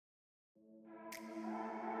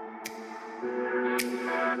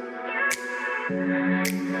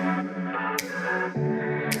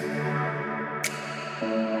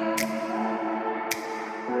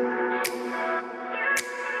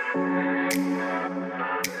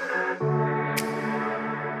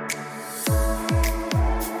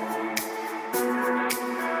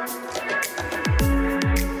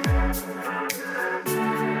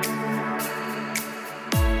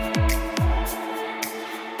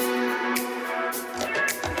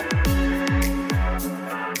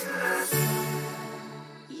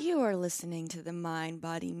Listening to the Mind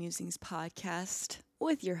Body Musings podcast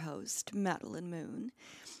with your host, Madeline Moon.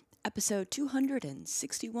 Episode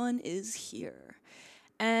 261 is here.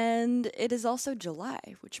 And it is also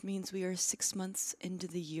July, which means we are 6 months into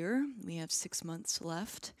the year. We have 6 months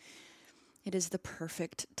left. It is the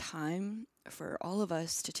perfect time for all of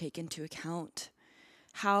us to take into account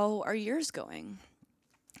how our year's going.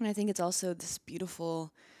 And I think it's also this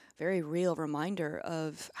beautiful, very real reminder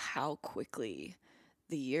of how quickly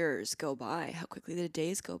the years go by, how quickly the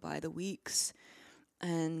days go by, the weeks,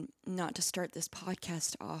 and not to start this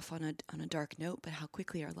podcast off on a dark note, but how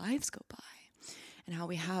quickly our lives go by, and how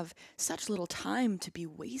we have such little time to be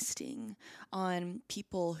wasting on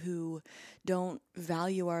people who don't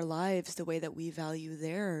value our lives the way that we value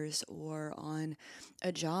theirs, or on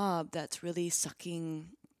a job that's really sucking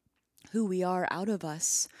who we are out of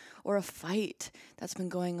us, or a fight that's been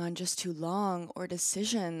going on just too long, or a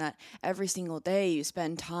decision that every single day you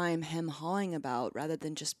spend time hem-hawing about rather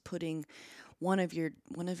than just putting one of your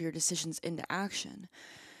decisions into action.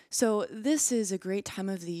 So this is a great time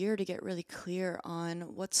of the year to get really clear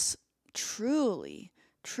on what's truly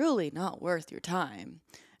not worth your time,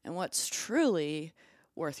 and what's truly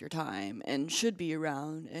worth your time and should be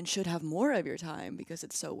around and should have more of your time because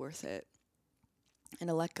it's so worth it. And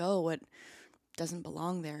to let go what doesn't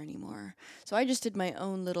belong there anymore. So I just did my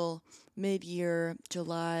own little mid-year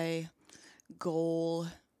July goal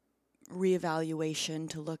reevaluation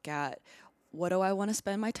to look at what do I want to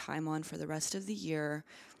spend my time on for the rest of the year,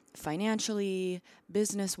 financially,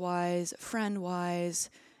 business-wise, friend-wise,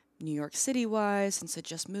 New York City-wise, since I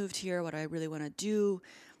just moved here, what I really want to do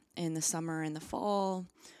in the summer and the fall.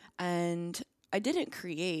 And I didn't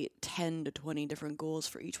create 10 to 20 different goals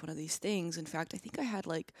for each one of these things. In fact, I think I had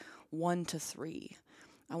like 1 to 3.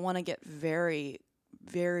 I want to get very,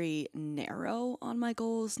 very narrow on my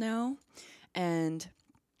goals now. And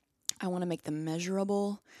I want to make them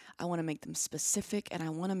measurable. I want to make them specific. And I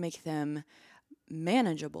want to make them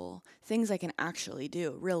manageable, things I can actually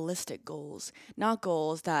do, realistic goals, not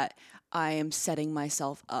goals that I am setting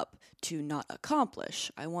myself up to not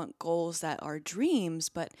accomplish. I want goals that are dreams,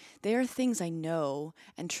 but they are things I know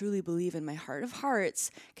and truly believe in my heart of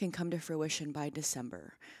hearts can come to fruition by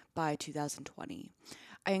December, by 2020.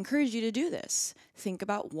 I encourage you to do this. Think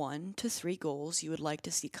about 1 to 3 goals you would like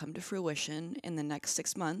to see come to fruition in the next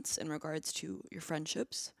 6 months in regards to your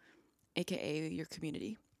friendships, aka your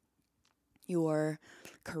community, your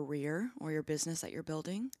career or your business that you're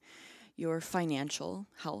building, your financial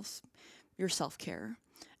health, your self-care,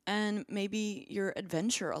 and maybe your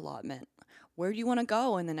adventure allotment. Where do you want to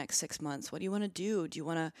go in the next 6 months? What do you want to do? Do you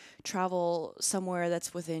want to travel somewhere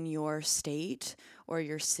that's within your state or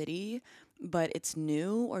your city, but it's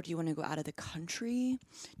new? Or do you want to go out of the country?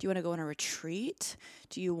 Do you want to go on a retreat?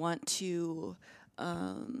 Do you want to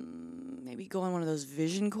maybe go on one of those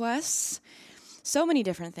vision quests? So many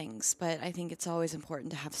different things, but I think it's always important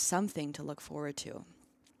to have something to look forward to.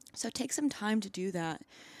 So take some time to do that.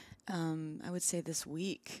 I would say this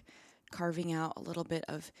week, carving out a little bit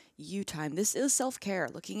of you time. This is self-care.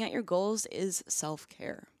 Looking at your goals is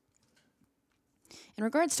self-care. In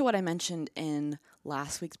regards to what I mentioned in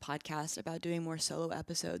last week's podcast about doing more solo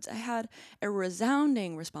episodes, I had a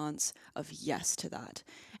resounding response of yes to that.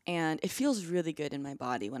 And it feels really good in my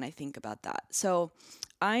body when I think about that. So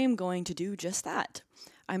I am going to do just that.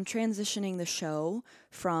 I'm transitioning the show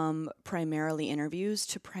from primarily interviews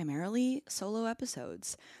to primarily solo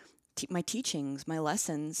episodes. My teachings, my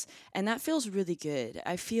lessons, and that feels really good.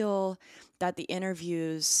 I feel that the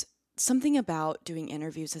interviews, something about doing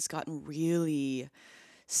interviews has gotten really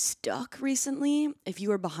stuck recently. If you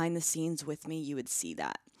were behind the scenes with me, you would see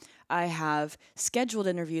that. I have scheduled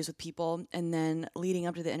interviews with people, and then leading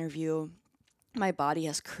up to the interview, my body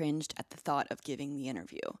has cringed at the thought of giving the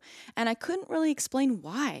interview. And I couldn't really explain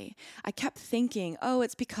why. I kept thinking, oh,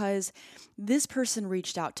 it's because this person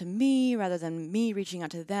reached out to me rather than me reaching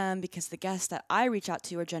out to them, because the guests that I reach out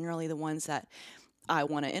to are generally the ones that I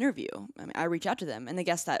want to interview. I mean, I reach out to them, and the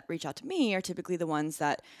guests that reach out to me are typically the ones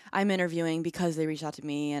that I'm interviewing because they reached out to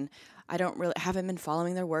me, and I haven't been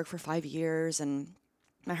following their work for 5 years, and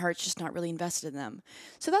my heart's just not really invested in them.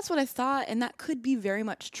 So that's what I thought, and that could be very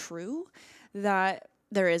much true. that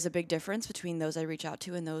there is a big difference between those I reach out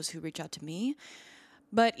to and those who reach out to me.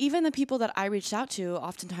 But even the people that I reached out to,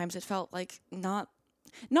 oftentimes it felt like not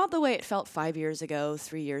the way it felt 5 years ago,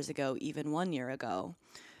 3 years ago, even 1 year ago,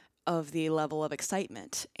 of the level of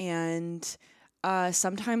excitement. And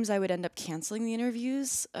sometimes I would end up canceling the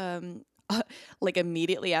interviews like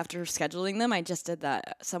immediately after scheduling them. I just did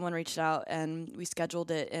that. Someone reached out and we scheduled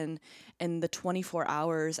it, and in the 24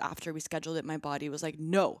 hours after we scheduled it, my body was like,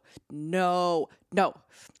 no, no, no.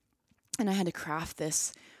 And I had to craft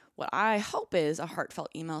this, what I hope is a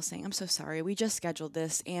heartfelt email saying, I'm so sorry, we just scheduled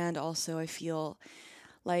this, and also I feel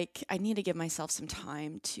like I need to give myself some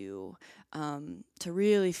time to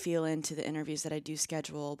really feel into the interviews that I do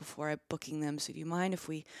schedule before I'm booking them. So do you mind if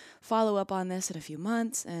we follow up on this in a few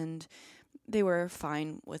months? And they were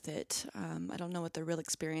fine with it. I don't know what the real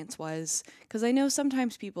experience was, because I know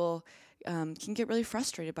sometimes people can get really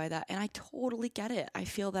frustrated by that, and I totally get it. I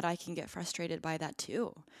feel that I can get frustrated by that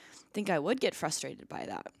too. I think I would get frustrated by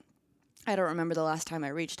that. I don't remember the last time I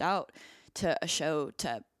reached out to a show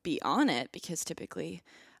to be on it, because typically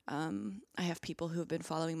I have people who have been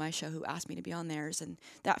following my show who ask me to be on theirs, and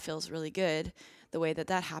that feels really good the way that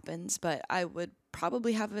happens, but I would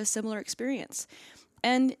probably have a similar experience.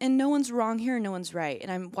 And no one's wrong here, no one's right.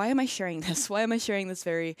 And why am I sharing this? Why am I sharing this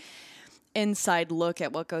very inside look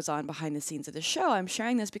at what goes on behind the scenes of the show? I'm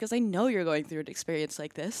sharing this because I know you're going through an experience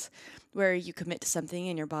like this, where you commit to something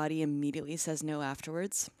and your body immediately says no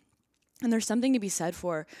afterwards. And there's something to be said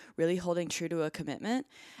for really holding true to a commitment.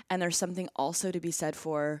 And there's something also to be said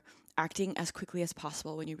for acting as quickly as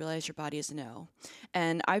possible when you realize your body is a no.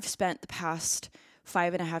 And I've spent the past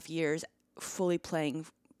 5.5 years fully playing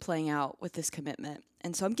out with this commitment.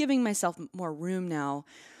 And so I'm giving myself more room now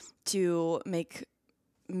to make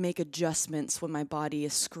adjustments when my body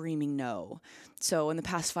is screaming no. So in the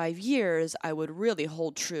past 5 years, I would really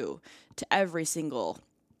hold true to every single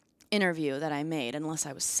interview that I made, unless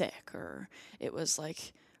I was sick or it was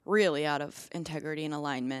like really out of integrity and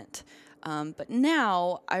alignment. But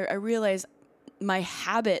now I realize my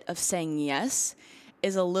habit of saying yes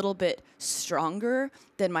is a little bit stronger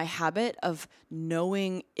than my habit of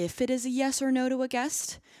knowing if it is a yes or no to a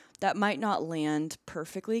guest. That might not land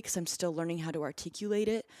perfectly because I'm still learning how to articulate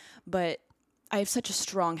it, but I have such a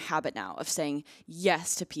strong habit now of saying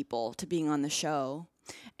yes to people, to being on the show,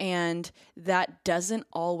 and that doesn't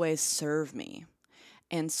always serve me.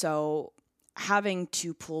 And so having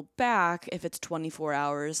to pull back if it's 24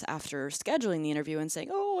 hours after scheduling the interview and saying,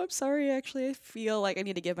 oh, I'm sorry, actually, I feel like I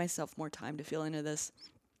need to give myself more time to feel into this.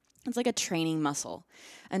 It's like a training muscle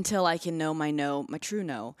until I can know my no, my true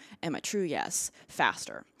no, and my true yes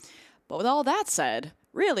faster. But with all that said,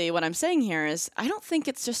 really what I'm saying here is I don't think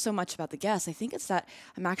it's just so much about the guests. I think it's that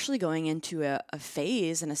I'm actually going into a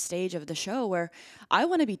phase and a stage of the show where I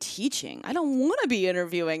want to be teaching. I don't want to be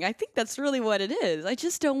interviewing. I think that's really what it is. I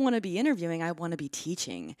just don't want to be interviewing. I want to be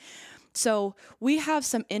teaching. So we have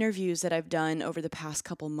some interviews that I've done over the past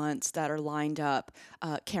couple months that are lined up.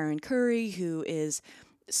 Karen Curry, who is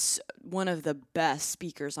one of the best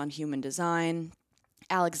speakers on human design.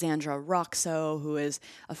 Alexandra Roxo, who is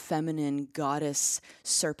a feminine goddess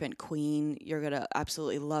serpent queen. You're going to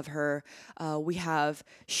absolutely love her. We have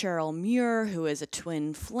Cheryl Muir, who is a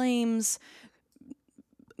twin flames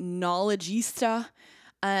knowledgeista.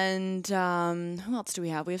 And who else do we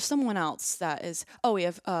have? We have someone else that is, we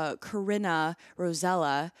have Corinna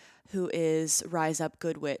Rosella, who is Rise Up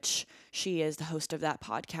Good Witch. She is the host of that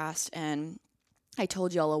podcast. And I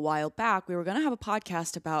told y'all a while back we were going to have a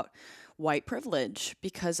podcast about white privilege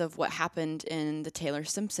because of what happened in the Taylor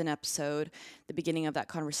Simpson episode, the beginning of that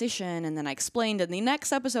conversation. And then I explained in the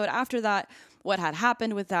next episode after that what had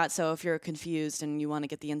happened with that. So if you're confused and you want to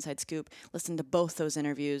get the inside scoop, listen to both those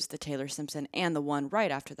interviews, the Taylor Simpson and the one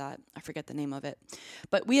right after that. I forget the name of it.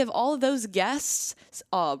 But we have all of those guests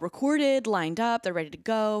recorded, lined up, they're ready to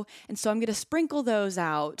go. And so I'm going to sprinkle those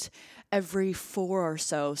out every 4 or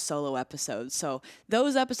so solo episodes. So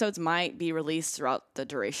those episodes might be released throughout the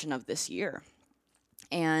duration of this year.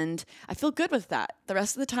 And I feel good with that. The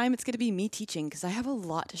rest of the time, it's going to be me teaching because I have a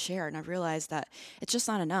lot to share. And I've realized that it's just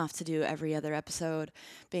not enough to do every other episode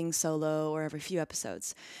being solo or every few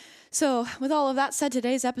episodes. So with all of that said,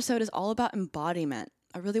 today's episode is all about embodiment.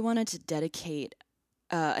 I really wanted to dedicate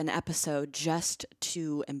an episode just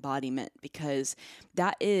to embodiment because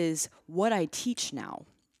that is what I teach now.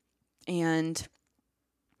 And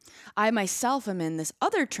I myself am in this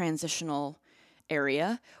other transitional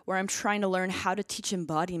area where I'm trying to learn how to teach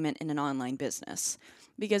embodiment in an online business,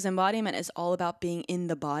 because embodiment is all about being in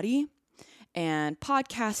the body, and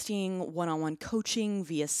podcasting, one-on-one coaching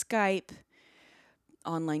via Skype,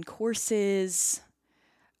 online courses,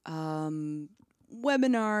 webinars,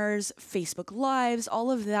 Facebook Lives,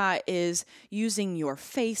 all of that is using your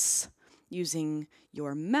face, using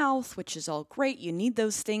your mouth, which is all great. You need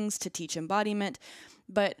those things to teach embodiment,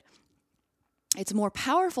 but it's more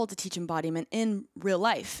powerful to teach embodiment in real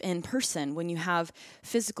life, in person. When you have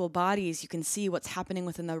physical bodies, you can see what's happening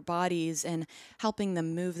within their bodies and helping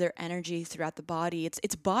them move their energy throughout the body.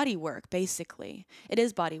 It's body work, basically. It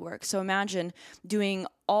is body work. So imagine doing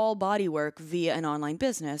all body work via an online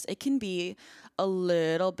business. It can be a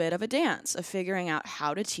little bit of a dance of figuring out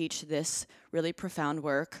how to teach this really profound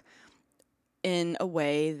work in a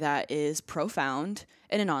way that is profound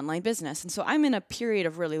in an online business. And so I'm in a period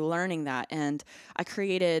of really learning that. And I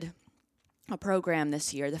created a program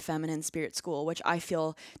this year, the Feminine Spirit School, which I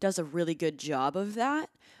feel does a really good job of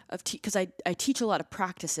that. Because I teach a lot of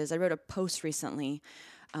practices. I wrote a post recently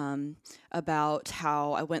about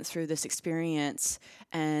how I went through this experience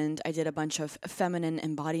and I did a bunch of feminine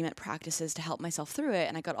embodiment practices to help myself through it.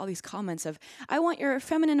 And I got all these comments of, I want your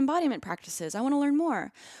feminine embodiment practices. I want to learn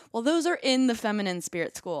more. Well, those are in the Feminine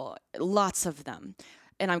Spirit School, lots of them.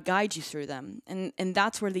 And I guide you through them. And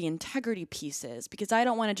that's where the integrity piece is, because I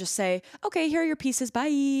don't want to just say, okay, here are your pieces,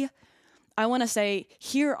 bye. I want to say,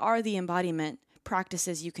 here are the embodiment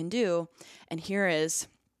practices you can do. And here is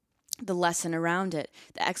the lesson around it,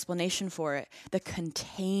 the explanation for it, the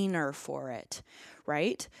container for it,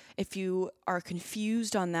 right? If you are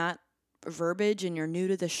confused on that verbiage and you're new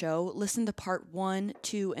to the show, listen to part 1,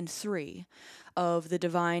 2, and 3 of the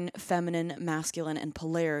Divine Feminine, Masculine, and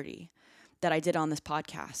Polarity that I did on this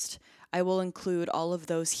podcast. I will include all of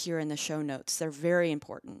those here in the show notes. They're very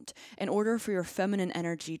important. In order for your feminine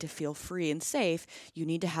energy to feel free and safe, you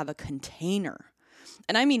need to have a container.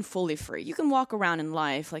 And I mean fully free. You can walk around in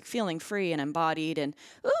life like feeling free and embodied and,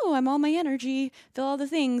 oh, I'm all my energy, feel all the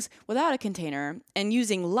things without a container and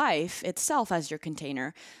using life itself as your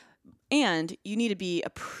container. And you need to be a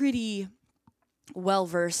pretty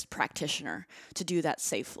well-versed practitioner to do that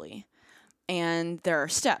safely. And there are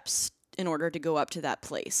steps in order to go up to that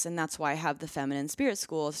place. And that's why I have the Feminine Spirit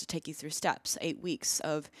School, is to take you through steps, 8 weeks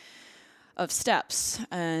of steps.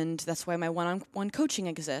 And that's why my one-on-one coaching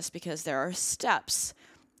exists, because there are steps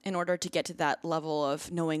in order to get to that level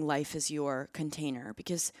of knowing life is your container,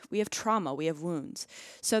 because we have trauma, we have wounds.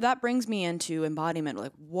 So that brings me into embodiment.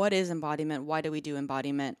 Like, what is embodiment? Why do we do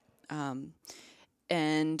embodiment?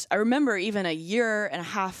 And I remember even a year and a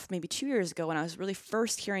half, maybe 2 years ago, when I was really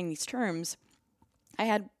first hearing these terms, I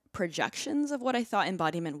had projections of what I thought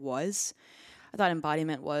embodiment was. I thought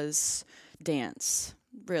embodiment was dance.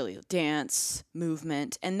 Really, dance,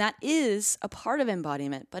 movement, and that is a part of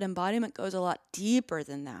embodiment, but embodiment goes a lot deeper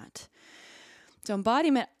than that. So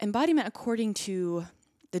embodiment according to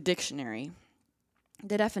the dictionary,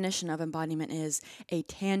 the definition of embodiment is a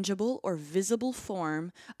tangible or visible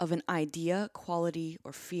form of an idea, quality,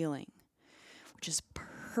 or feeling, which is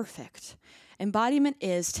perfect. Embodiment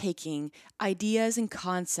is taking ideas and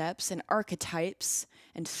concepts and archetypes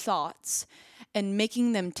and thoughts and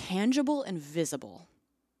making them tangible and visible.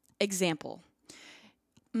 Example,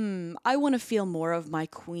 I want to feel more of my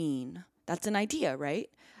queen. That's an idea, right?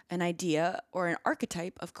 An idea or an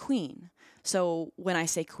archetype of queen. So when I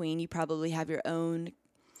say queen, you probably have your own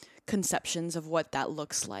conceptions of what that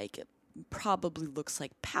looks like. It probably looks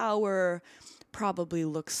like power, probably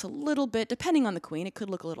looks a little bit, depending on the queen, it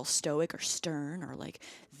could look a little stoic or stern, or like,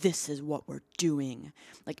 this is what we're doing,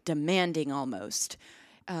 like demanding almost.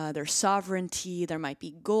 Their sovereignty, there might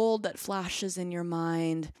be gold that flashes in your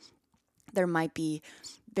mind. There might be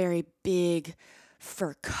very big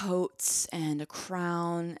fur coats and a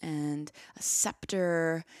crown and a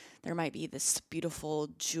scepter. There might be this beautiful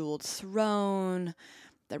jeweled throne.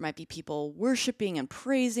 There might be people worshiping and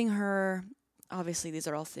praising her. Obviously, these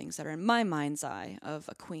are all things that are in my mind's eye of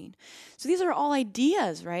a queen. So these are all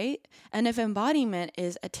ideas, right? And if embodiment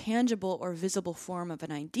is a tangible or visible form of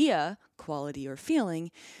an idea, quality, or feeling,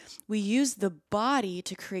 we use the body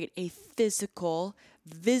to create a physical,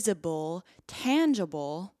 visible,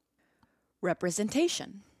 tangible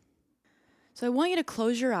representation. So I want you to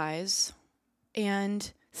close your eyes and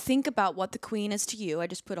think about what the queen is to you. I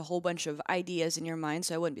just put a whole bunch of ideas in your mind,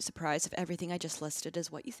 so I wouldn't be surprised if everything I just listed is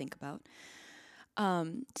what you think about.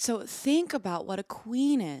 So think about what a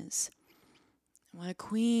queen is, what a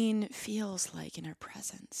queen feels like in her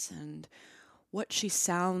presence, and what she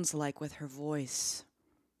sounds like with her voice,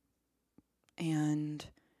 and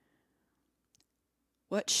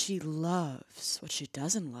what she loves, what she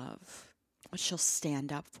doesn't love, what she'll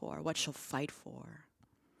stand up for, what she'll fight for.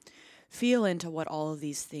 Feel into what all of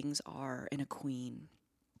these things are in a queen.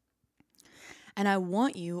 And I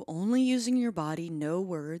want you, only using your body, no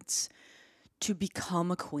words, to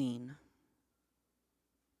become a queen.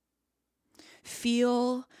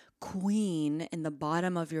 Feel queen in the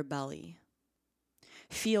bottom of your belly.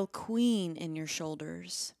 Feel queen in your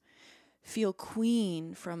shoulders. Feel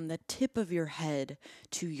queen from the tip of your head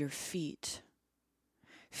to your feet.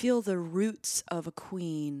 Feel the roots of a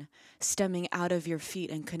queen stemming out of your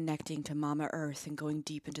feet and connecting to Mama Earth and going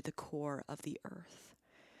deep into the core of the earth.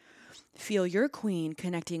 Feel your queen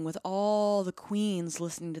connecting with all the queens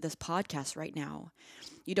listening to this podcast right now.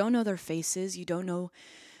 You don't know their faces. You don't know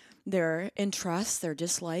their interests, their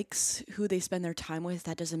dislikes, who they spend their time with.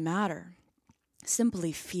 That doesn't matter.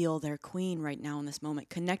 Simply feel their queen right now in this moment.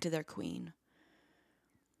 Connect to their queen.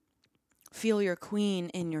 Feel your queen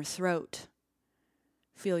in your throat.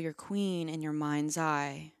 Feel your queen in your mind's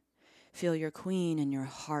eye. Feel your queen in your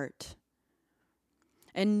heart.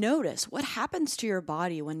 And notice what happens to your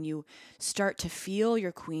body when you start to feel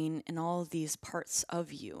your queen in all of these parts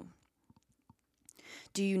of you.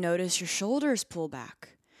 Do you notice your shoulders pull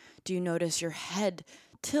back? Do you notice your head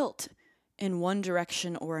tilt in one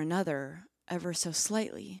direction or another ever so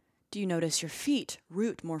slightly? Do you notice your feet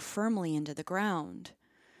root more firmly into the ground?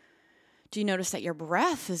 Do you notice that your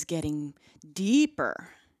breath is getting deeper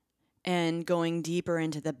and going deeper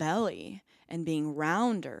into the belly and being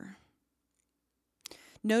rounder?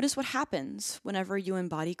 Notice what happens whenever you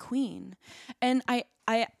embody queen. And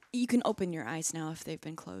you can open your eyes now if they've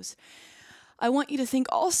been closed. I want you to think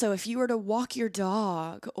also, if you were to walk your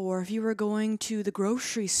dog, or if you were going to the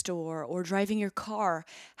grocery store or driving your car,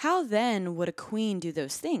 how then would a queen do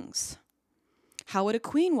those things? How would a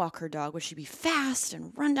queen walk her dog? Would she be fast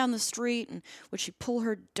and run down the street? And would she pull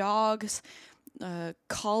her dog's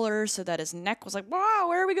collar so that his neck was like, wow,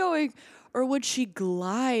 where are we going? Or would she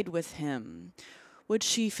glide with him? Would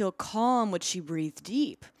she feel calm? Would she breathe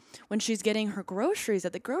deep? When she's getting her groceries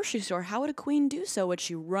at the grocery store, how would a queen do so? Would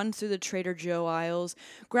she run through the Trader Joe aisles,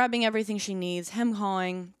 grabbing everything she needs,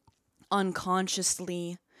 hem-hawing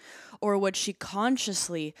unconsciously? Or would she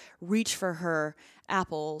consciously reach for her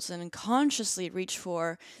apples and consciously reach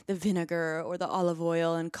for the vinegar or the olive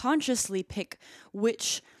oil and consciously pick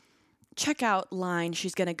which checkout line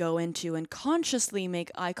she's going to go into and consciously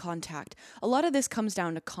make eye contact? A lot of this comes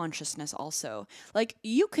down to consciousness also. Like,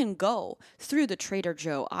 you can go through the Trader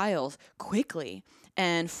Joe aisles quickly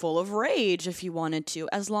and full of rage if you wanted to,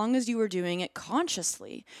 as long as you were doing it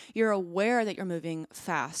consciously. You're aware that you're moving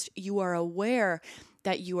fast. You are aware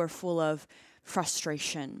that you are full of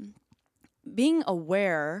frustration. Being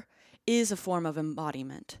aware is a form of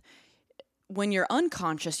embodiment. When you're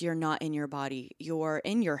unconscious, you're not in your body. You're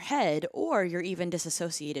in your head, or you're even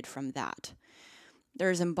disassociated from that.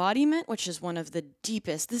 There's embodiment, which is one of the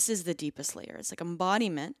deepest. This is the deepest layer. It's like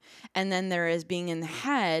embodiment. And then there is being in the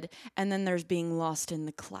head. And then there's being lost in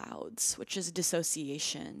the clouds, which is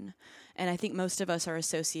dissociation. And I think most of us are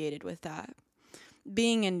associated with that.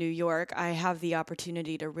 Being in New York, I have the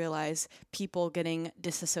opportunity to realize people getting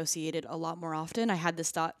disassociated a lot more often. I had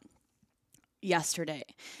this thought yesterday.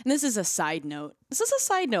 And this is a side note. This is a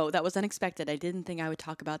side note that was unexpected. I didn't think I would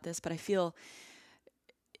talk about this, but I feel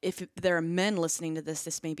if there are men listening to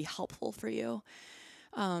this may be helpful for you,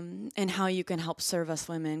 and how you can help serve us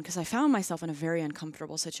women, because I found myself in a very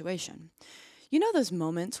uncomfortable situation. You know those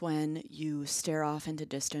moments when you stare off into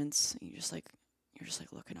distance, you're just like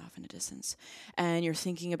looking off into distance, and you're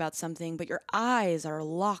thinking about something, but your eyes are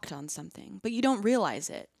locked on something, but you don't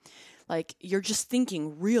realize it. Like, you're just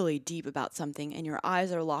thinking really deep about something and your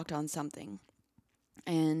eyes are locked on something.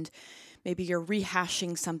 And maybe you're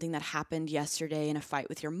rehashing something that happened yesterday in a fight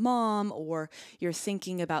with your mom, or you're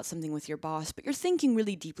thinking about something with your boss, but you're thinking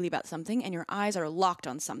really deeply about something and your eyes are locked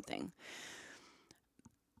on something.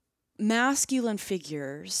 Masculine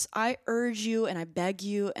figures, I urge you and I beg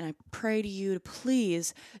you and I pray to you to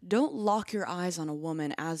please don't lock your eyes on a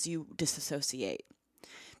woman as you disassociate.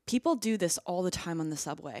 People do this all the time on the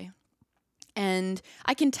subway. And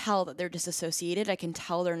I can tell that they're disassociated. I can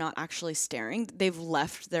tell they're not actually staring. They've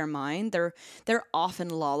left their mind. They're off in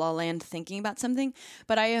la la land thinking about something.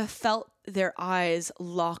 But I have felt their eyes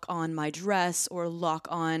lock on my dress, or lock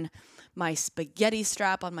on my spaghetti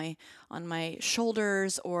strap on my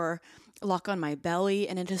shoulders, or lock on my belly,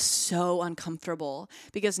 and it is so uncomfortable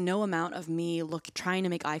because no amount of me trying to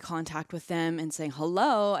make eye contact with them and saying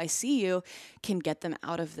hello, I see you, can get them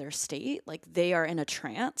out of their state. Like, they are in a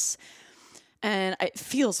trance. And it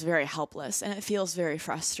feels very helpless and it feels very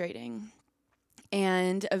frustrating.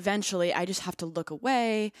 And eventually I just have to look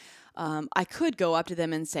away. I could go up to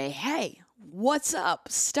them and say, hey, what's up?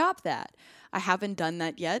 Stop that. I haven't done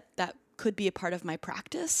that yet. That could be a part of my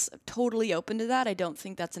practice. I'm totally open to that. I don't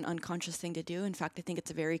think that's an unconscious thing to do. In fact, I think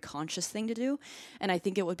it's a very conscious thing to do. And I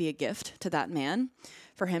think it would be a gift to that man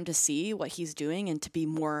for him to see what he's doing and to be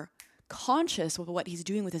more conscious of what he's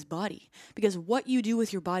doing with his body. Because what you do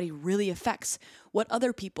with your body really affects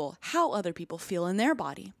how other people feel in their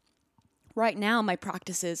body. Right now, my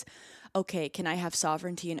practice is, okay, can I have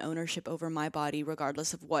sovereignty and ownership over my body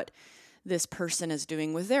regardless of what this person is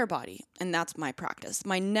doing with their body? And that's my practice.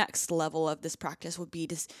 My next level of this practice would be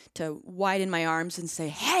to widen my arms and say,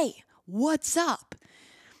 hey, what's up?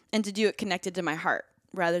 And to do it connected to my heart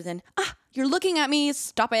rather than, you're looking at me,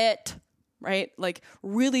 stop it, right? Like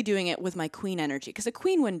really doing it with my queen energy. Because a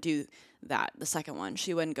queen wouldn't do that, the second one.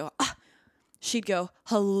 She wouldn't go, she'd go,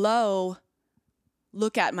 hello,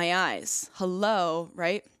 look at my eyes. Hello,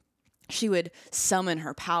 right? She would summon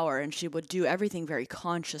her power and she would do everything very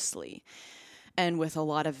consciously and with a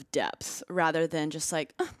lot of depth rather than just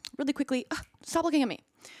like, really quickly, stop looking at me.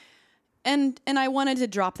 And I wanted to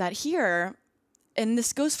drop that here. And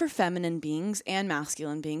this goes for feminine beings and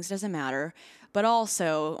masculine beings, doesn't matter. But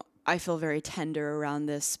also, I feel very tender around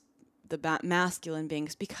the masculine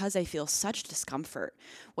beings because I feel such discomfort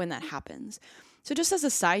when that happens. So just as a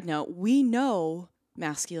side note, we know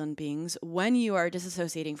masculine beings when you are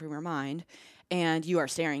disassociating from your mind and you are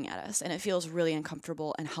staring at us and it feels really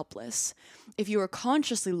uncomfortable and helpless. If you were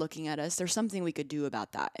consciously looking at us, there's something we could do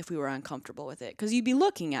about that if we were uncomfortable with it, because you'd be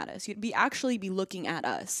looking at us. You'd actually be looking at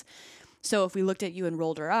us. So if we looked at you and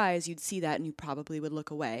rolled our eyes, you'd see that and you probably would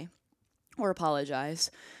look away or apologize.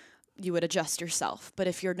 You would adjust yourself. But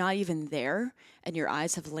if you're not even there and your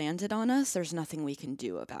eyes have landed on us, there's nothing we can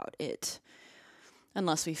do about it.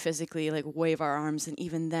 Unless we physically wave our arms, and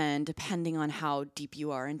even then, depending on how deep you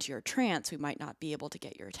are into your trance, we might not be able to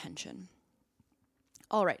get your attention.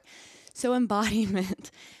 All right, so embodiment.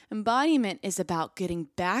 Embodiment is about getting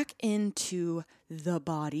back into the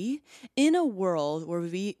body in a world where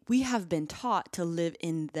we have been taught to live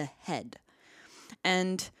in the head.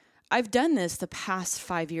 And I've done this the past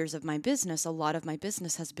 5 years of my business. A lot of my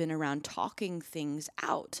business has been around talking things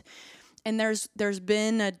out. And there's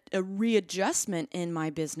been a readjustment in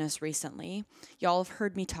my business recently. Y'all have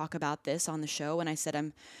heard me talk about this on the show when I said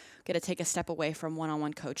I'm going to take a step away from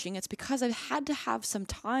one-on-one coaching. It's because I've had to have some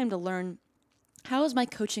time to learn how is my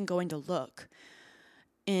coaching going to look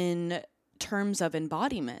in terms of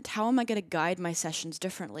embodiment. How am I going to guide my sessions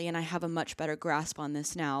differently? And I have a much better grasp on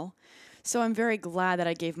this now. So I'm very glad that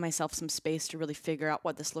I gave myself some space to really figure out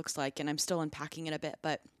what this looks like. And I'm still unpacking it a bit.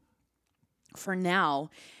 But for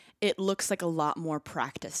now, it looks like a lot more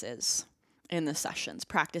practices in the sessions.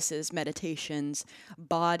 Practices, meditations,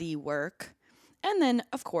 body work. And then,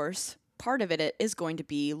 of course, part of it is going to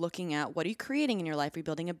be looking at what are you creating in your life? Are you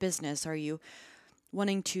building a business? Are you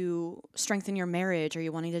wanting to strengthen your marriage? Are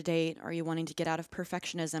you wanting to date? Are you wanting to get out of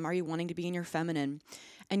perfectionism? Are you wanting to be in your feminine?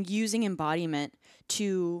 And using embodiment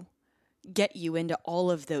to get you into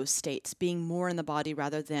all of those states, being more in the body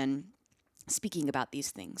rather than speaking about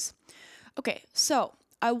these things. Okay, so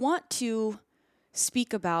I want to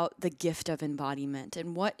speak about the gift of embodiment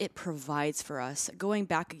and what it provides for us, going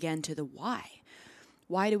back again to the why.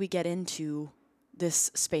 Why do we get into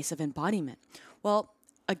this space of embodiment? Well,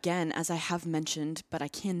 again, as I have mentioned, but I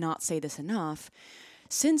cannot say this enough,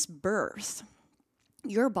 since birth,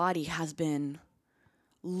 your body has been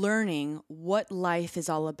learning what life is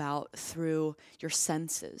all about through your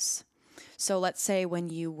senses. So let's say when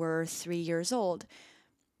you were 3 years old,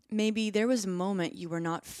 maybe there was a moment you were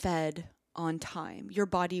not fed on time. Your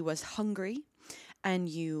body was hungry and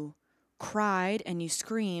you cried and you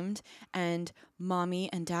screamed and mommy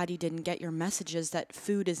and daddy didn't get your messages that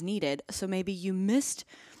food is needed. So maybe you missed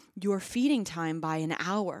your feeding time by an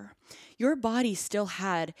hour. Your body still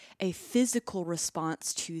had a physical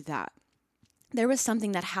response to that. There was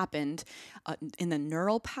something that happened in the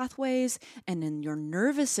neural pathways and in your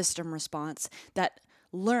nervous system response that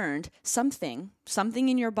learned something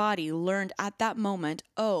in your body learned at that moment,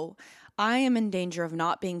 oh, I am in danger of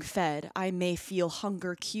not being fed. I may feel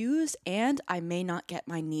hunger cues and I may not get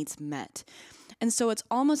my needs met. And so it's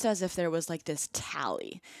almost as if there was this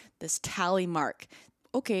tally mark.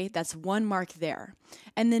 Okay, that's one mark there.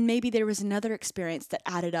 And then maybe there was another experience that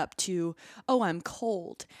added up to, oh, I'm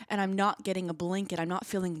cold and I'm not getting a blanket. I'm not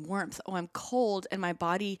feeling warmth. Oh, I'm cold and my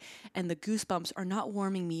body and the goosebumps are not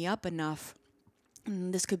warming me up enough.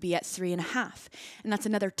 And this could be at 3.5. And that's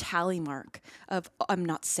another tally mark of I'm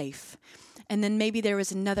not safe. And then maybe there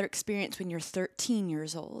was another experience when you're 13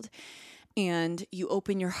 years old and you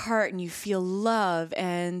open your heart and you feel love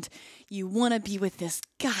and you want to be with this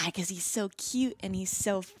guy because he's so cute and he's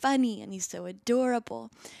so funny and he's so adorable.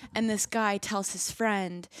 And this guy tells his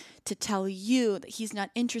friend to tell you that he's not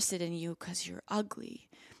interested in you because you're ugly,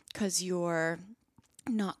 because you're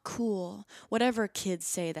not cool, whatever kids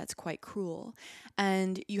say that's quite cruel.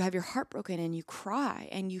 And you have your heart broken and you cry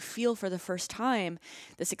and you feel for the first time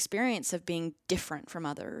this experience of being different from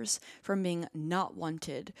others, from being not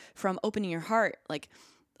wanted, from opening your heart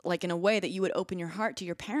like in a way that you would open your heart to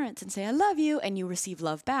your parents and say, I love you, and you receive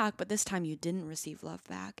love back, but this time you didn't receive love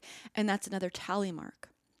back. And that's another tally mark.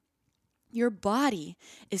 Your body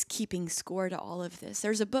is keeping score to all of this.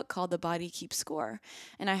 There's a book called The Body Keeps Score,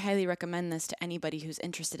 and I highly recommend this to anybody who's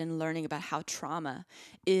interested in learning about how trauma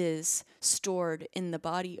is stored in the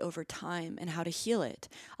body over time and how to heal it.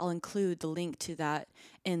 I'll include the link to that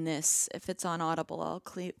in this. If it's on Audible, I'll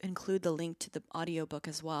include the link to the audiobook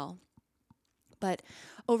as well. But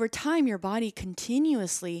over time, your body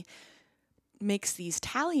continuously makes these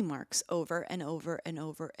tally marks over and over and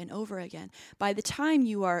over and over again. By the time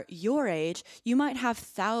you are your age, you might have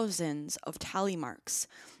thousands of tally marks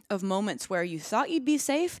of moments where you thought you'd be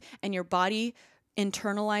safe and your body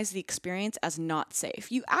internalized the experience as not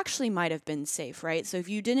safe. You actually might have been safe, right? So if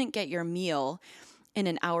you didn't get your meal in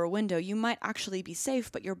an hour window, you might actually be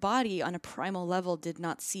safe, but your body on a primal level did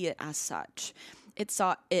not see it as such. It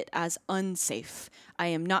saw it as unsafe. I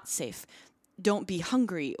am not safe. Don't be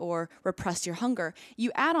hungry or repress your hunger.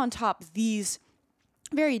 You add on top these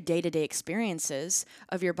very day-to-day experiences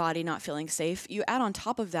of your body not feeling safe. You add on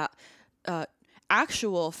top of that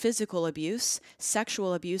actual physical abuse,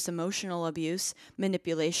 sexual abuse, emotional abuse,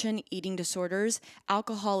 manipulation, eating disorders,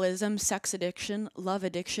 alcoholism, sex addiction, love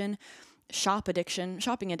addiction, shopping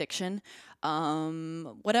addiction,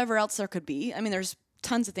 whatever else there could be. I mean, there's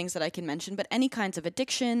tons of things that I can mention, but any kinds of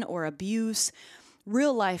addiction or abuse,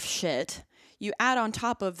 real life shit, you add on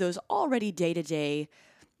top of those already day-to-day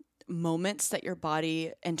moments that your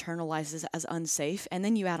body internalizes as unsafe, and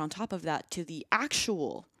then you add on top of that to the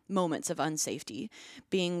actual moments of unsafety,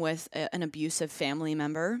 being with an abusive family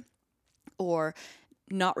member or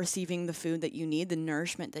not receiving the food that you need, the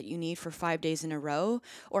nourishment that you need for 5 days in a row,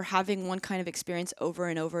 or having one kind of experience over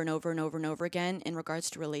and over and over and over and over again in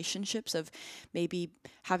regards to relationships of maybe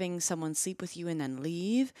having someone sleep with you and then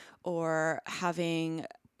leave, or having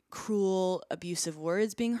cruel, abusive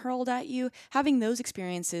words being hurled at you, having those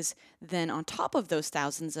experiences then on top of those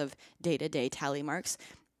thousands of day-to-day tally marks.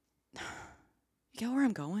 You get where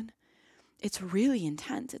I'm going? It's really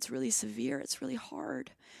intense. It's really severe. It's really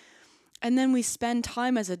hard. And then we spend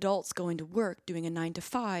time as adults going to work, doing a 9 to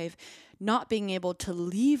 5, not being able to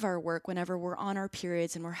leave our work whenever we're on our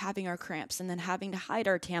periods and we're having our cramps, and then having to hide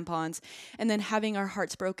our tampons, and then having our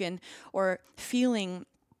hearts broken, or feeling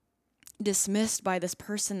dismissed by this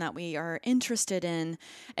person that we are interested in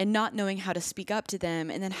and not knowing how to speak up to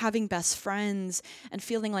them, and then having best friends and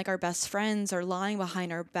feeling like our best friends are lying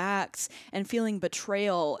behind our backs and feeling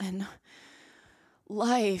betrayal. And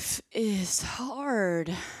life is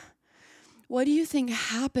hard. What do you think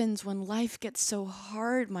happens when life gets so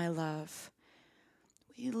hard, my love?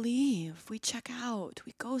 We leave, we check out,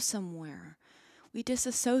 we go somewhere. We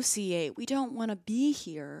disassociate. We don't want to be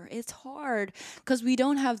here. It's hard because we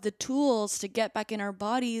don't have the tools to get back in our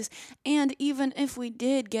bodies. And even if we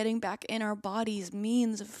did, getting back in our bodies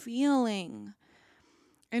means feeling.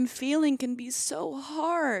 And feeling can be so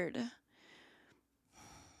hard.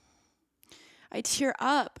 I tear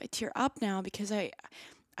up now because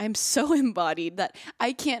I'm so embodied that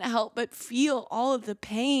I can't help but feel all of the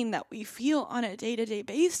pain that we feel on a day-to-day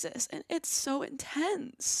basis. And it's so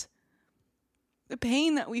intense. The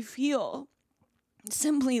pain that we feel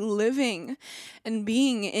simply living and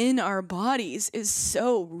being in our bodies is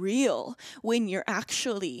so real when you're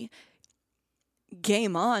actually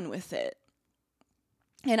game on with it.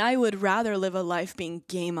 And I would rather live a life being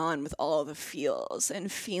game on with all the feels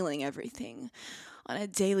and feeling everything on a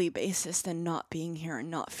daily basis than not being here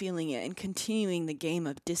and not feeling it and continuing the game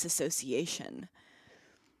of disassociation.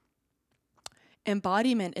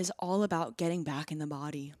 Embodiment is all about getting back in the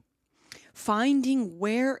body. Finding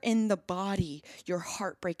where in the body your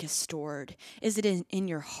heartbreak is stored. Is it in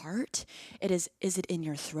your heart? Is it in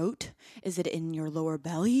your throat? Is it in your lower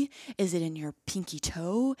belly? Is it in your pinky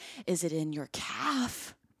toe? Is it in your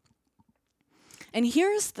calf? And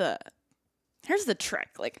here's the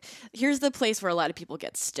trick. Here's the place where a lot of people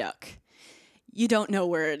get stuck. You don't know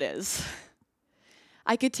where it is.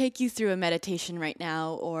 I could take you through a meditation right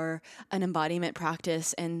now or an embodiment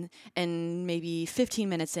practice, and maybe 15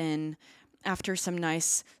 minutes in, after some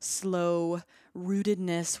nice, slow,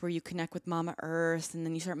 rootedness where you connect with Mama Earth and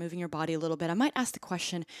then you start moving your body a little bit, I might ask the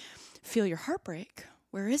question, feel your heartbreak.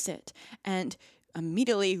 Where is it? And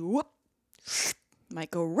immediately, whoop,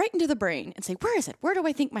 might go right into the brain and say, where is it? Where do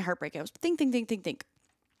I think my heartbreak is? Think.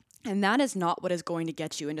 And that is not what is going to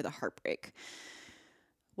get you into the heartbreak.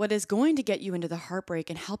 What is going to get you into the heartbreak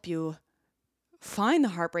and help you find the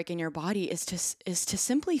heartbreak in your body is to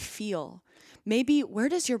simply feel. Maybe where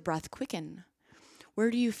does your breath quicken? Where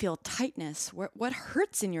do you feel tightness? What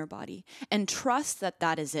hurts in your body? And trust that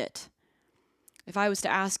that is it. If I was to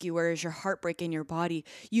ask you where is your heartbreak in your body,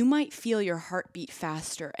 you might feel your heart beat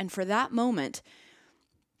faster. And for that moment,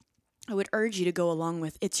 I would urge you to go along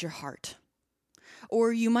with it's your heart.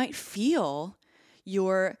 Or you might feel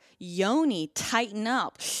your yoni tighten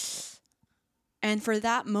up. And for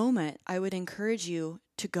that moment, I would encourage you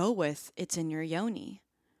to go with it's in your yoni.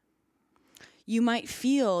 You might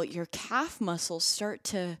feel your calf muscles start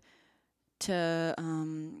to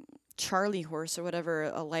Charlie horse or whatever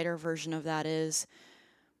a lighter version of that is.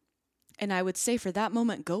 And I would say for that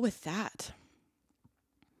moment, go with that.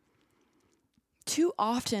 Too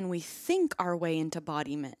often we think our way into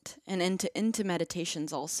embodiment and into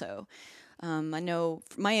meditations also. I know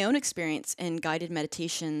from my own experience in guided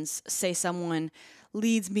meditations, say someone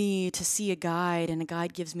leads me to see a guide and a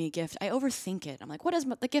guide gives me a gift. I overthink it. I'm like, what is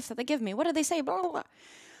the gift that they give me? What did they say? Blah, blah, blah.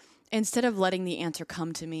 Instead of letting the answer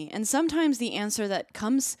come to me. And sometimes the answer that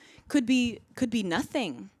comes could be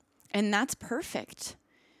nothing. And that's perfect.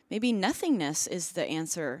 Maybe nothingness is the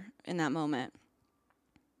answer in that moment.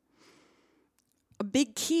 A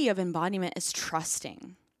big key of embodiment is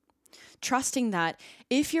trusting. Trusting that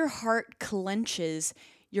if your heart clenches,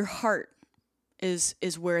 your heart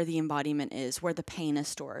is where the embodiment is, where the pain is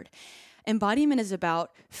stored. Embodiment is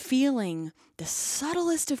about feeling the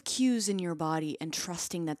subtlest of cues in your body and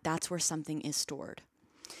trusting that that's where something is stored.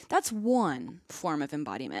 That's one form of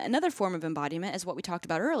embodiment. Another form of embodiment is what we talked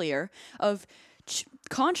about earlier of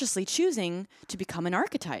consciously choosing to become an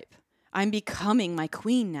archetype. I'm becoming my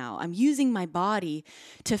queen now. I'm using my body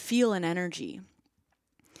to feel an energy.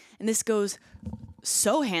 And this goes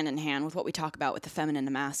so hand in hand with what we talk about with the feminine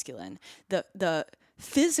and masculine. The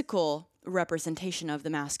physical representation of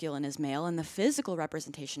the masculine is male and the physical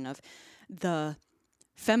representation of the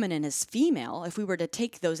feminine is female. If we were to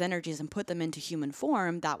take those energies and put them into human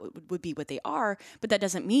form, that would be what they are, but that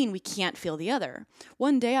doesn't mean we can't feel the other.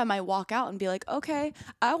 One day I might walk out and be like, okay,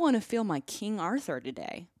 I want to feel my King Arthur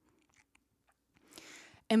today.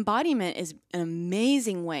 Embodiment is an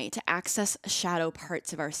amazing way to access shadow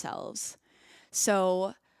parts of ourselves.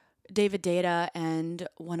 So David Deida and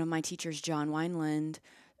one of my teachers, John Wineland,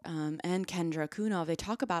 and Kendra Kunov, they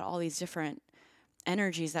talk about all these different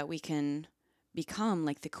energies that we can become,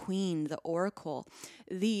 like the queen, the oracle,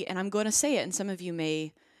 and I'm going to say it, and some of you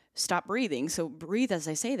may stop breathing, so breathe as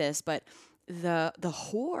I say this, but the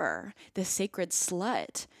whore, the sacred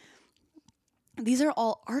slut, these are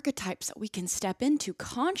all archetypes that we can step into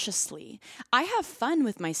consciously. I have fun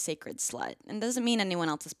with my sacred slut, and it doesn't mean anyone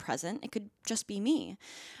else is present. It could just be me.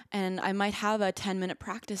 And I might have a 10-minute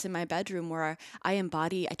practice in my bedroom where I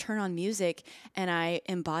turn on music and I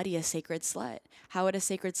embody a sacred slut. How would a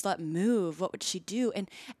sacred slut move? What would she do? And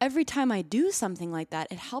every time I do something like that,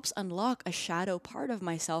 it helps unlock a shadow part of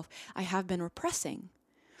myself I have been repressing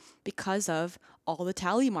because of all the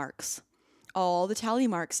tally marks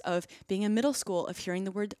of being in middle school, of hearing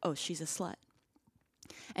the word, oh, she's a slut.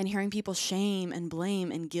 And hearing people shame and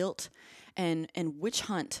blame and guilt and witch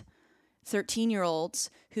hunt 13-year-olds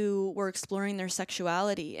who were exploring their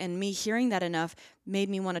sexuality. And me hearing that enough made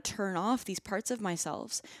me want to turn off these parts of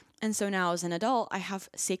myself. And so now as an adult, I have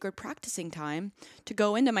sacred practicing time to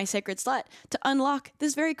go into my sacred slut, to unlock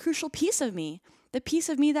this very crucial piece of me, the piece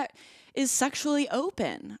of me that is sexually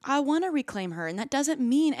open. I want to reclaim her. And that doesn't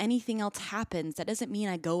mean anything else happens. That doesn't mean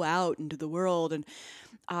I go out into the world and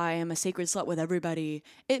I am a sacred slut with everybody.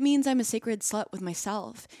 It means I'm a sacred slut with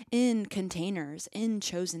myself in containers, in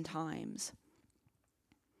chosen times.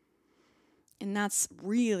 And that's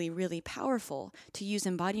really, really powerful to use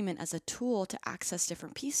embodiment as a tool to access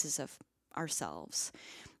different pieces of ourselves.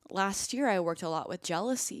 Last year, I worked a lot with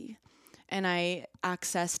jealousy, and I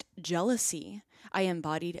accessed jealousy. I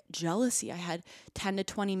embodied jealousy. I had 10 to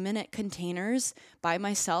 20 minute containers by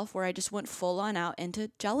myself where I just went full on out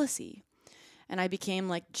into jealousy. And I became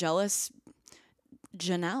like jealous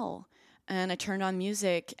Janelle. And I turned on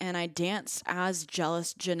music and I danced as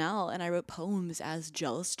jealous Janelle. And I wrote poems as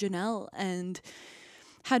jealous Janelle and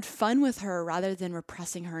had fun with her rather than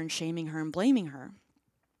repressing her and shaming her and blaming her.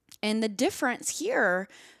 And the difference here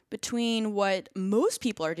between what most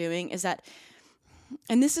people are doing is that,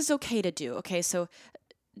 and this is okay to do, okay? So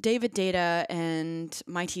David Deida and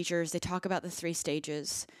my teachers, they talk about the 3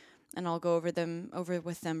 stages, and I'll go over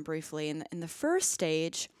with them briefly. And the first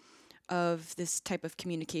stage of this type of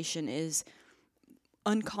communication is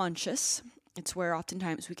unconscious. It's where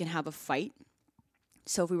oftentimes we can have a fight.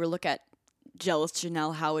 So if we were to look at jealous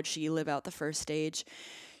Janelle, how would she live out the first stage?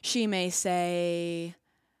 She may say,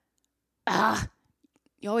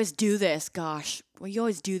 you always do this, gosh. Well, you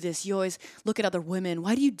always do this. You always look at other women.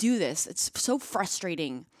 Why do you do this? It's so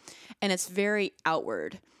frustrating. And it's very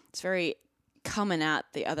outward. It's very coming at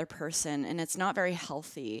the other person, and it's not very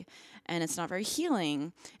healthy, and it's not very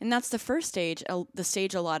healing. And that's the first stage, the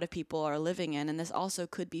stage a lot of people are living in. And this also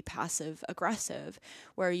could be passive aggressive,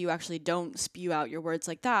 where you actually don't spew out your words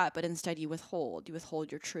like that, but instead you withhold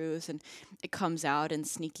your truth, and it comes out in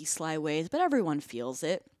sneaky, sly ways, but everyone feels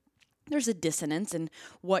it. There's a dissonance in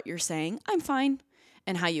what you're saying, I'm fine,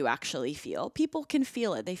 and how you actually feel. People can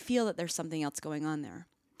feel it. They feel that there's something else going on there.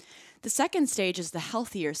 The second stage is the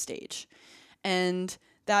healthier stage. And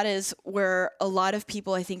that is where a lot of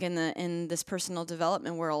people, I think, in this personal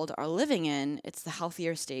development world are living in. It's the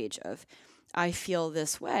healthier stage of, I feel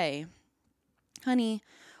this way. Honey,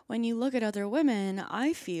 when you look at other women,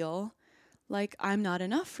 I feel like I'm not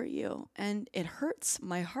enough for you. And it hurts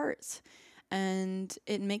my heart. And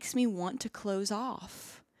it makes me want to close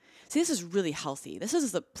off. See, this is really healthy. This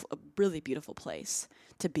is a really beautiful place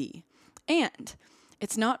to be. And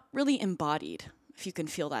it's not really embodied, if you can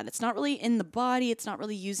feel that. It's not really in the body. It's not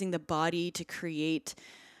really using the body to create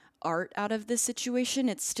art out of this situation.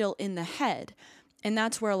 It's still in the head. And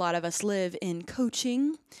that's where a lot of us live in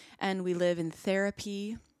coaching, and we live in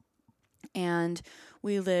therapy, and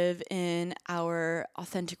we live in our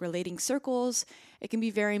authentic relating circles. It can be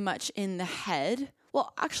very much in the head.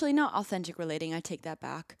 Well, actually, not authentic relating. I take that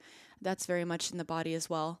back. That's very much in the body as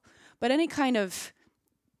well. But any kind of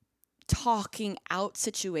talking out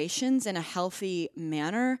situations in a healthy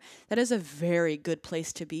manner, that is a very good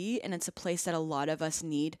place to be. And it's a place that a lot of us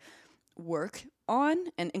need work on,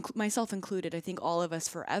 and myself included. I think all of us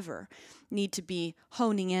forever need to be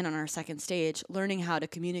honing in on our second stage, learning how to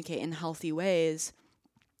communicate in healthy ways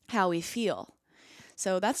how we feel.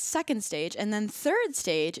 So that's second stage. And then third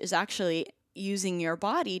stage is actually using your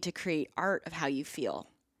body to create art of how you feel.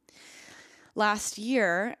 Last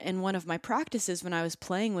year, in one of my practices when I was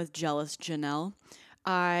playing with jealous Janelle,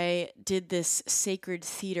 I did this sacred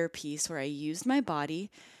theater piece where I used my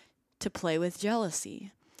body to play with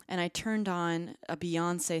jealousy. And I turned on a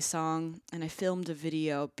Beyonce song and I filmed a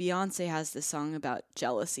video. Beyonce has this song about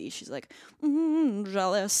jealousy. She's like,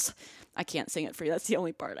 jealous. I can't sing it for you. That's the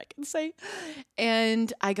only part I can say.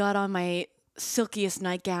 And I got on my silkiest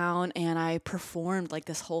nightgown and I performed like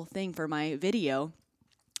this whole thing for my video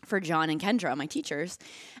for John and Kendra, my teachers,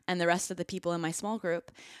 and the rest of the people in my small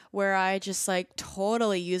group, where I just like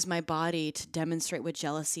totally used my body to demonstrate what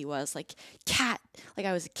jealousy was. Like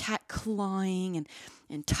I was a cat clawing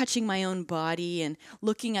and touching my own body and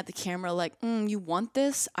looking at the camera like, you want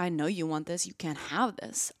this? I know you want this. You can't have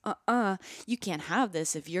this. You can't have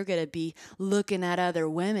this if you're going to be looking at other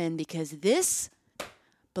women, because this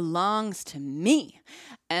belongs to me.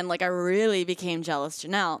 And like I really became jealous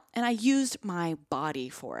Janelle, and I used my body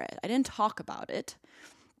for it. I didn't talk about it.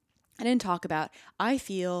 I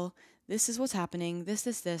feel this is what's happening, this,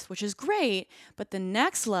 which is great. But the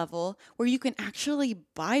next level where you can actually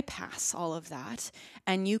bypass all of that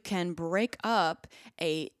and you can break up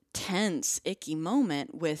a tense, icky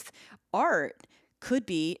moment with art could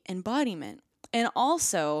be embodiment. And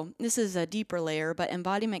also, this is a deeper layer, but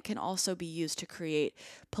embodiment can also be used to create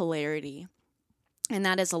polarity. And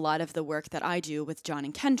that is a lot of the work that I do with John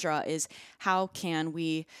and Kendra, is how can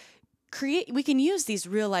we can use these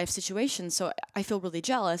real life situations. So I feel really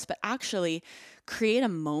jealous, but actually create a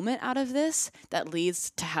moment out of this that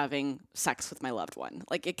leads to having sex with my loved one.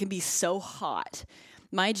 Like, it can be so hot.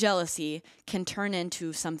 My jealousy can turn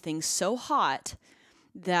into something so hot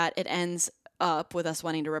that it ends up with us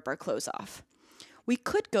wanting to rip our clothes off. We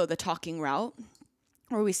could go the talking route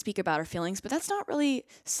where we speak about our feelings, but that's not really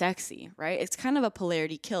sexy, right? It's kind of a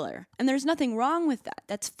polarity killer. And there's nothing wrong with that.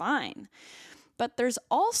 That's fine. But there's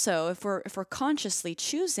also, if we're consciously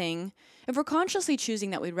choosing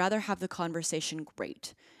that we'd rather have the conversation,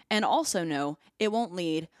 great. And also know it won't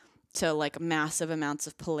lead to like massive amounts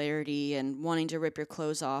of polarity and wanting to rip your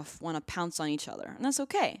clothes off, want to pounce on each other. And that's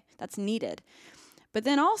okay. That's needed. But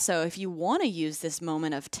then also, if you want to use this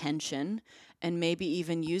moment of tension and maybe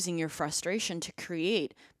even using your frustration to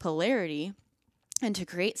create polarity and to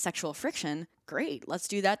create sexual friction, great, let's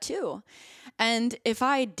do that too. And if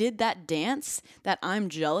I did that dance, that I'm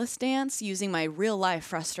jealous dance, using my real life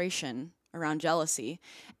frustration around jealousy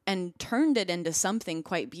and turned it into something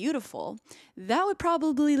quite beautiful, that would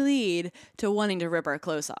probably lead to wanting to rip our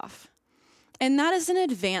clothes off. And that is an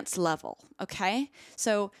advanced level, okay?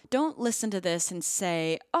 So don't listen to this and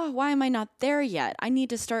say, oh, why am I not there yet? I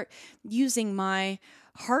need to start using my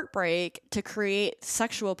heartbreak to create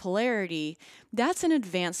sexual polarity. That's an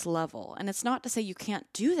advanced level. And it's not to say you can't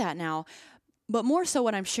do that now, but more so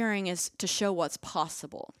what I'm sharing is to show what's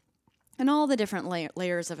possible and all the different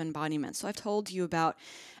layers of embodiment. So I've told you about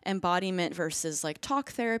embodiment versus like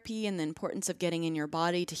talk therapy and the importance of getting in your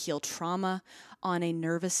body to heal trauma on a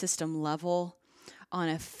nervous system level, on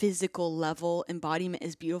a physical level. Embodiment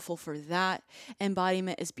is beautiful for that.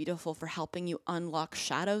 Embodiment is beautiful for helping you unlock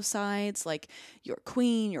shadow sides like your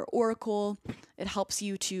queen, your oracle. It helps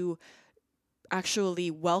you to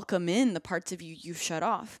actually welcome in the parts of you you've shut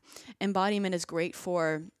off. Embodiment is great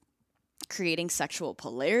for creating sexual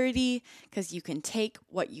polarity because you can take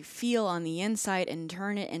what you feel on the inside and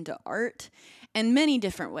turn it into art in many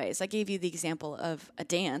different ways. I gave you the example of a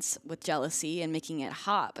dance with jealousy and making it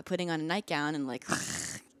hot by putting on a nightgown and like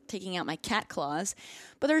taking out my cat claws.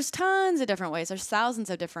 But there's tons of different ways. There's thousands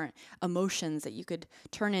of different emotions that you could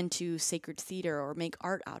turn into sacred theater or make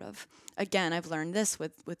art out of. Again, I've learned this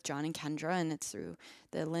with John and Kendra, and it's through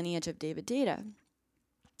the lineage of David Deida.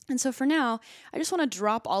 And so for now, I just want to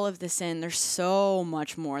drop all of this in. There's so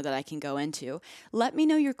much more that I can go into. Let me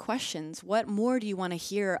know your questions. What more do you want to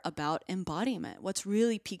hear about embodiment? What's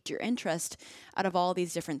really piqued your interest out of all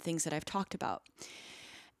these different things that I've talked about?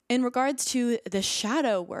 In regards to the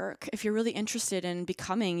shadow work, if you're really interested in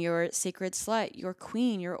becoming your sacred slut, your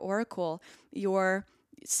queen, your oracle, your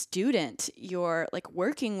student, your like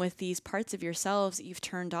working with these parts of yourselves that you've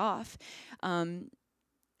turned off,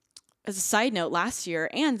 as a side note, last year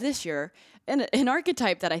and this year, an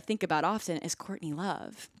archetype that I think about often is Courtney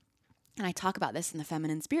Love. And I talk about this in the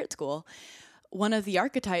Feminine Spirit School. One of the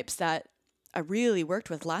archetypes that I really worked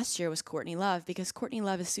with last year was Courtney Love, because Courtney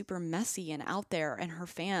Love is super messy and out there, and her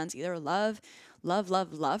fans either love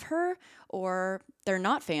her, or they're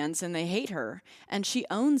not fans and they hate her. And she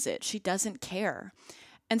owns it. She doesn't care.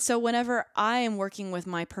 And so whenever I am working with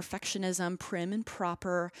my perfectionism, prim and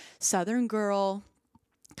proper, Southern girl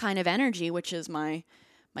kind of energy, which is my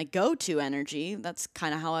go-to energy, that's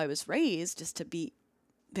kind of how I was raised, just to be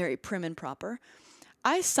very prim and proper,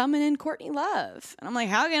 I summon in Courtney Love. And I'm like,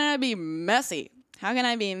 how can I be messy? How can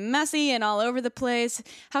I be messy and all over the place?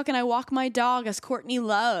 How can I walk my dog as Courtney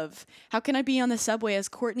Love? How can I be on the subway as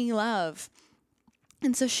Courtney Love?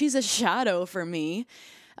 And so she's a shadow for me,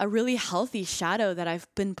 a really healthy shadow that I've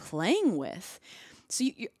been playing with. So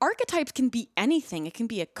your archetypes can be anything. It can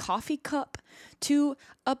be a coffee cup to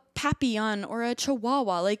a papillon or a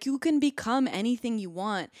chihuahua. Like, you can become anything you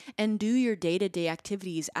want and do your day-to-day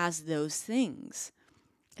activities as those things.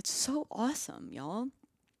 It's so awesome, y'all.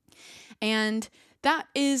 And that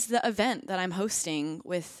is the event that I'm hosting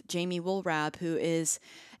with Jamie Woolrab, who is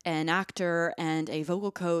an actor and a vocal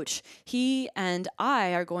coach. He and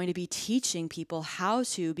I are going to be teaching people how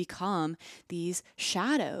to become these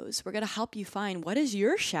shadows. We're going to help you find what is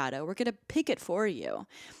your shadow. We're going to pick it for you.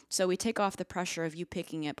 So we take off the pressure of you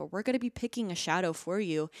picking it, but we're going to be picking a shadow for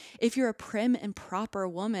you. If you're a prim and proper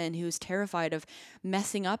woman who's terrified of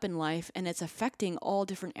messing up in life and it's affecting all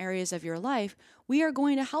different areas of your life, we are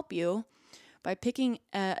going to help you by picking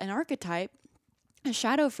an archetype, a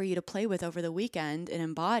shadow for you to play with over the weekend and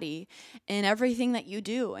embody in everything that you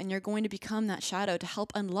do. And you're going to become that shadow to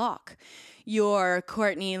help unlock your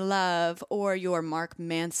Courtney Love or your Mark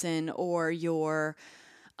Manson or your,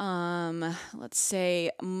 let's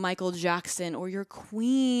say, Michael Jackson or your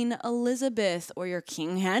Queen Elizabeth or your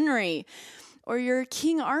King Henry or your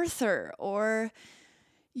King Arthur or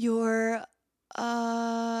your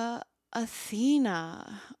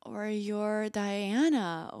Athena or your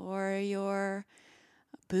Diana or your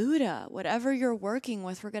Buddha. Whatever you're working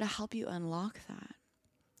with, we're going to help you unlock that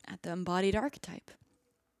at the embodied archetype.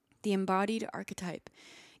 The embodied archetype,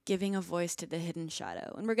 giving a voice to the hidden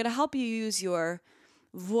shadow. And we're going to help you use your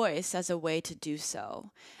voice as a way to do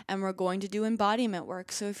so. And we're going to do embodiment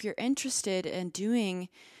work. So if you're interested in doing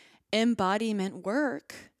embodiment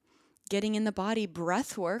work, getting in the body,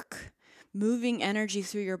 breath work, moving energy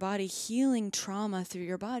through your body, healing trauma through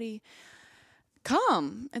your body,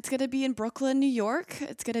 come. It's going to be in Brooklyn, New York.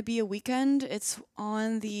 It's going to be a weekend. It's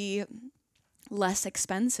on the less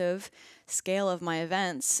expensive scale of my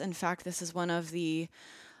events. In fact, this is one of the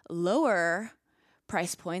lower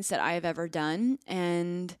price points that I have ever done.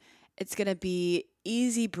 And it's going to be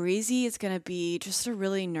easy breezy. It's going to be just a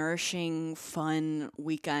really nourishing, fun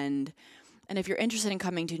weekend. And if you're interested in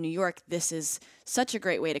coming to New York, this is such a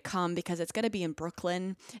great way to come because it's going to be in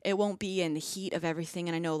Brooklyn. It won't be in the heat of everything.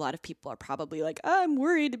 And I know a lot of people are probably like, I'm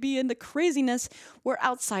worried to be in the craziness. We're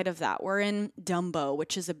outside of that. We're in Dumbo,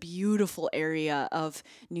 which is a beautiful area of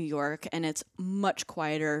New York, and it's much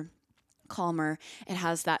quieter, calmer. It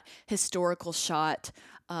has that historical shot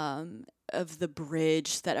of the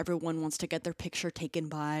bridge that everyone wants to get their picture taken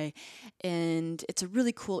by. And it's a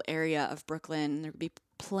really cool area of Brooklyn. There would be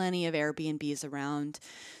plenty of Airbnbs around.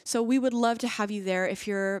 So we would love to have you there. If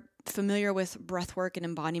you're familiar with breathwork and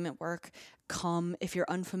embodiment work, come. If you're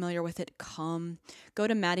unfamiliar with it, come. Go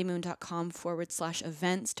to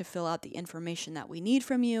maddiemoon.com/events to fill out the information that we need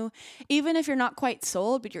from you. Even if you're not quite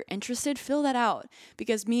sold, but you're interested, fill that out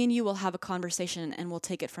because me and you will have a conversation and we'll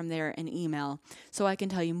take it from there in email so I can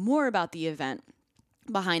tell you more about the event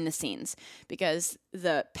behind the scenes because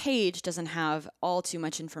the page doesn't have all too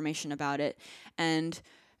much information about it. And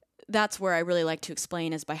that's where I really like to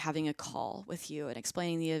explain is by having a call with you and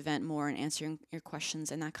explaining the event more and answering your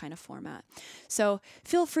questions in that kind of format. So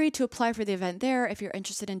feel free to apply for the event there. If you're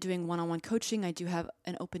interested in doing one-on-one coaching, I do have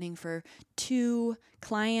an opening for 2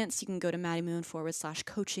 clients. You can go to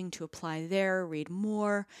maddiemoon.com/coaching to apply there, read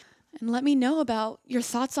more. And let me know about your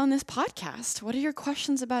thoughts on this podcast. What are your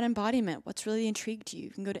questions about embodiment? What's really intrigued you?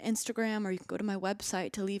 You can go to Instagram or you can go to my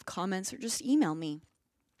website to leave comments or just email me.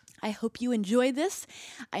 I hope you enjoyed this.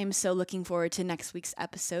 I am so looking forward to next week's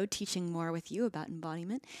episode, teaching more with you about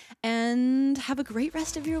embodiment. And have a great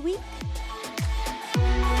rest of your week.